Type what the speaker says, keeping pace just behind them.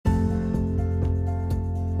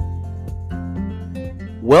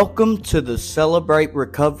Welcome to the Celebrate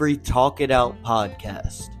Recovery Talk It Out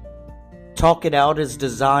podcast. Talk It Out is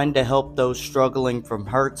designed to help those struggling from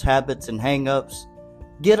hurts, habits, and hang-ups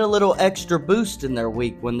get a little extra boost in their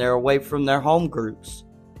week when they're away from their home groups.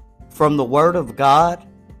 From the Word of God,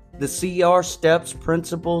 the CR steps,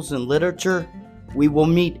 principles, and literature, we will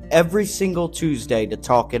meet every single Tuesday to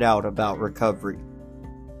talk it out about recovery.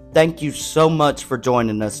 Thank you so much for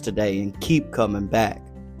joining us today and keep coming back.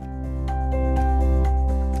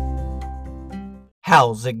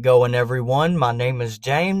 How's it going, everyone? My name is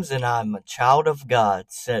James, and I'm a child of God,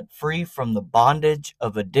 set free from the bondage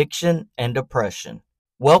of addiction and depression.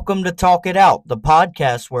 Welcome to Talk It Out, the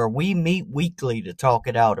podcast where we meet weekly to talk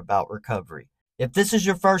it out about recovery. If this is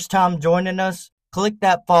your first time joining us, click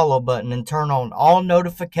that follow button and turn on all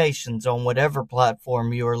notifications on whatever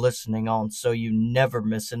platform you are listening on so you never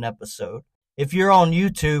miss an episode. If you're on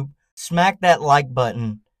YouTube, smack that like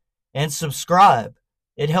button and subscribe.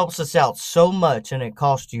 It helps us out so much, and it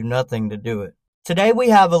costs you nothing to do it. Today we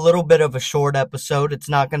have a little bit of a short episode. It's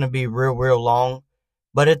not going to be real long,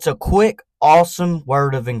 but it's a quick, awesome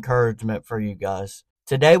word of encouragement for you guys.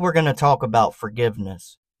 Today we're going to talk about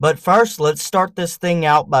forgiveness. But first, let's start this thing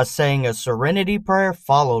out by saying a serenity prayer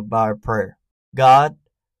followed by a prayer. God,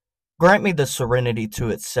 grant me the serenity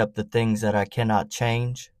to accept the things that I cannot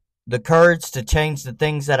change, the courage to change the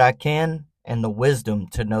things that I can, and the wisdom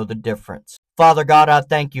to know the difference. Father God, I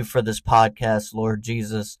thank you for this podcast, Lord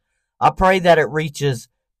Jesus. I pray that it reaches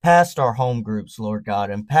past our home groups, Lord God,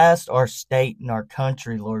 and past our state and our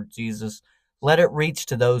country, Lord Jesus. Let it reach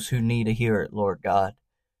to those who need to hear it, Lord God,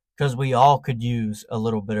 because we all could use a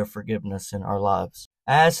little bit of forgiveness in our lives.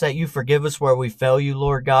 I ask that you forgive us where we fail you,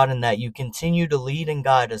 Lord God, and that you continue to lead and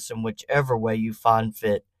guide us in whichever way you find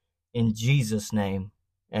fit. In Jesus' name,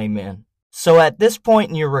 amen. So at this point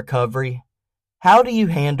in your recovery, how do you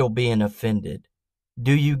handle being offended?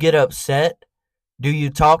 Do you get upset? Do you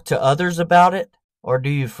talk to others about it? Or do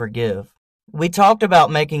you forgive? We talked about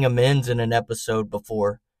making amends in an episode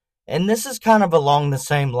before, and this is kind of along the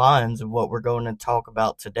same lines of what we're going to talk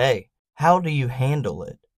about today. How do you handle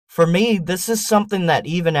it? For me, this is something that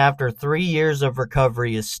even after 3 years of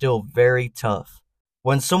recovery is still very tough.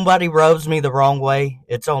 When somebody rubs me the wrong way,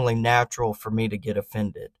 it's only natural for me to get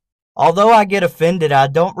offended. Although I get offended, I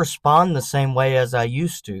don't respond the same way as I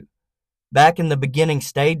used to. Back in the beginning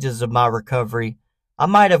stages of my recovery, I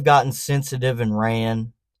might have gotten sensitive and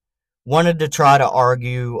ran, wanted to try to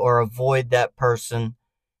argue or avoid that person,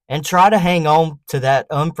 and try to hang on to that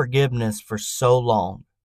unforgiveness for so long.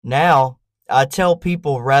 Now, I tell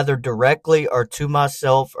people rather directly or to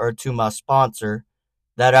myself or to my sponsor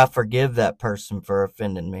that I forgive that person for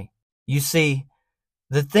offending me. You see,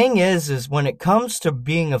 the thing is when it comes to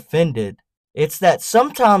being offended, it's that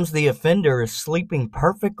sometimes the offender is sleeping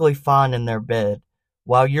perfectly fine in their bed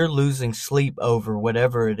while you're losing sleep over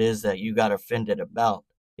whatever it is that you got offended about.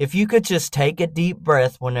 If you could just take a deep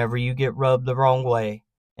breath whenever you get rubbed the wrong way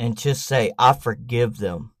and just say, I forgive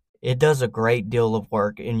them, it does a great deal of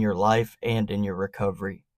work in your life and in your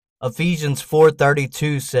recovery. Ephesians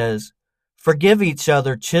 4:32 says, forgive each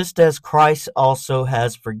other just as Christ also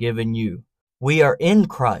has forgiven you. We are in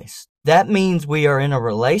Christ. That means we are in a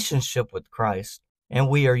relationship with Christ, and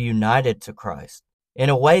we are united to Christ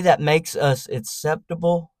in a way that makes us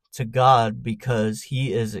acceptable to God because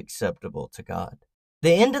He is acceptable to God.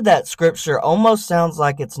 The end of that scripture almost sounds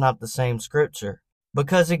like it's not the same scripture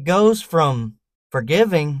because it goes from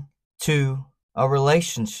forgiving to a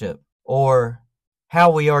relationship, or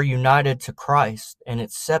how we are united to Christ and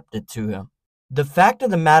accepted to Him. The fact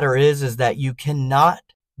of the matter is that you cannot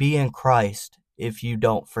be in Christ if you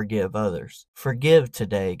don't forgive others. Forgive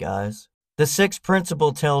today, guys. The sixth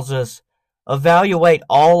principle tells us, evaluate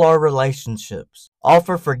all our relationships.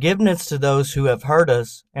 Offer forgiveness to those who have hurt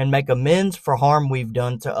us and make amends for harm we've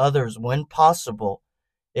done to others when possible,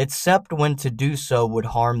 except when to do so would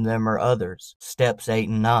harm them or others. Steps 8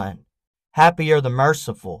 and 9. Happy are the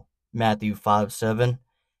merciful. Matthew 5:7.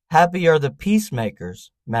 Happy are the peacemakers.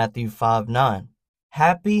 Matthew 5:9.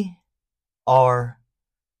 Happy are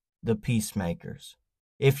the peacemakers.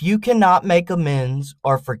 If you cannot make amends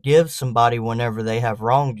or forgive somebody whenever they have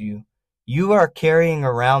wronged you, you are carrying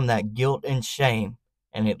around that guilt and shame,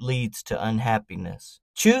 and it leads to unhappiness.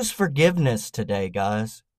 Choose forgiveness today,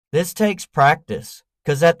 guys. This takes practice,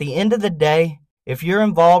 because at the end of the day, if you're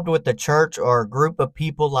involved with a church or a group of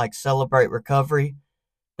people like Celebrate Recovery,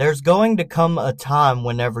 there's going to come a time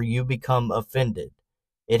whenever you become offended.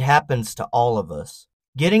 It happens to all of us.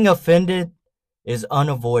 Getting offended is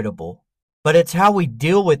unavoidable, but it's how we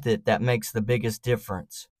deal with it that makes the biggest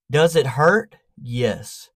difference. Does it hurt?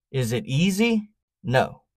 Yes. Is it easy?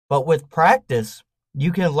 No. But with practice,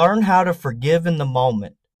 You can learn how to forgive in the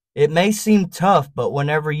moment. It may seem tough, but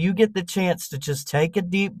whenever you get the chance to just take a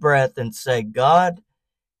deep breath and say, God,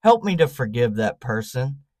 help me to forgive that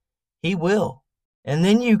person, He will. And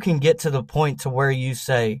then you can get to the point to where you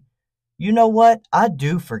say, you know what? I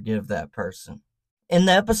do forgive that person. In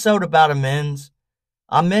the episode about amends,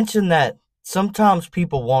 I mentioned that sometimes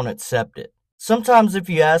people won't accept it. Sometimes if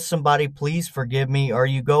you ask somebody, please forgive me, or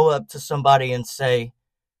you go up to somebody and say,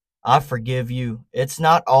 I forgive you, it's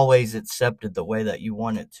not always accepted the way that you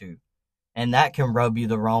want it to. And that can rub you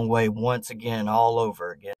the wrong way once again, all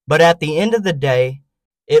over again. But at the end of the day,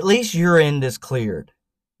 at least your end is cleared.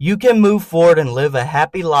 You can move forward and live a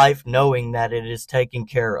happy life knowing that it is taken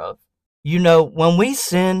care of. You know, when we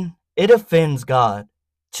sin, it offends God,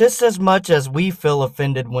 just as much as we feel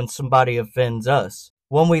offended when somebody offends us.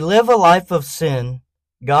 When we live a life of sin,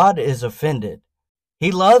 God is offended.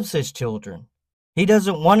 He loves His children. He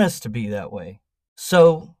doesn't want us to be that way.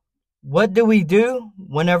 So, what do we do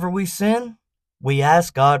whenever we sin? We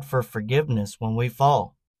ask God for forgiveness when we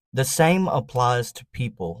fall. The same applies to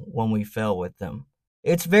people when we fail with them.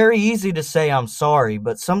 It's very easy to say I'm sorry,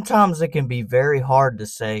 but sometimes it can be very hard to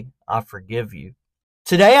say I forgive you.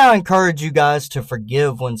 Today I encourage you guys to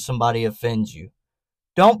forgive when somebody offends you.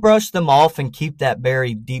 Don't brush them off and keep that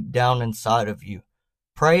buried deep down inside of you.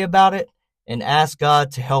 Pray about it and ask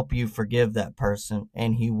God to help you forgive that person,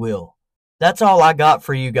 and He will. That's all I got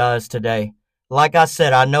for you guys today. Like I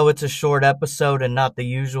said, I know it's a short episode and not the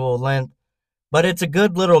usual length, but it's a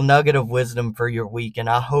good little nugget of wisdom for your week, and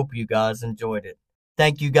I hope you guys enjoyed it.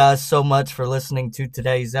 Thank you guys so much for listening to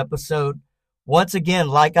today's episode. Once again,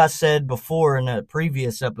 like I said before in a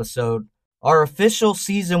previous episode, our official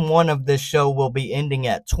season 1 of this show will be ending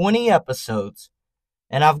at 20 episodes,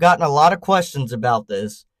 and I've gotten a lot of questions about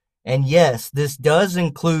this. And yes, this does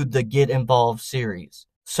include the Get Involved series.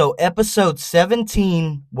 So episode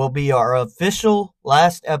 17 will be our official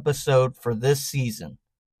last episode for this season.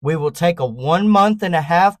 We will take a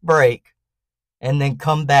 1.5-month break and then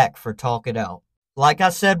come back for Talk It Out. Like I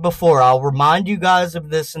said before, I'll remind you guys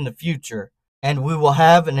of this in the future, and we will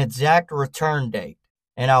have an exact return date,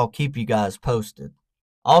 and I'll keep you guys posted.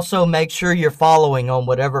 Also, make sure you're following on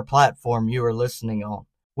whatever platform you are listening on.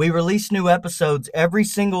 We release new episodes every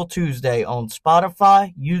single Tuesday on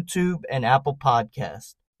Spotify, YouTube, and Apple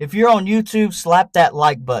Podcasts. If you're on YouTube, slap that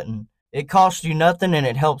like button. It costs you nothing and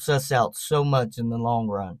it helps us out so much in the long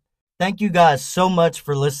run. Thank you guys so much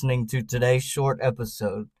for listening to today's short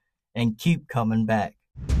episode, and keep coming back.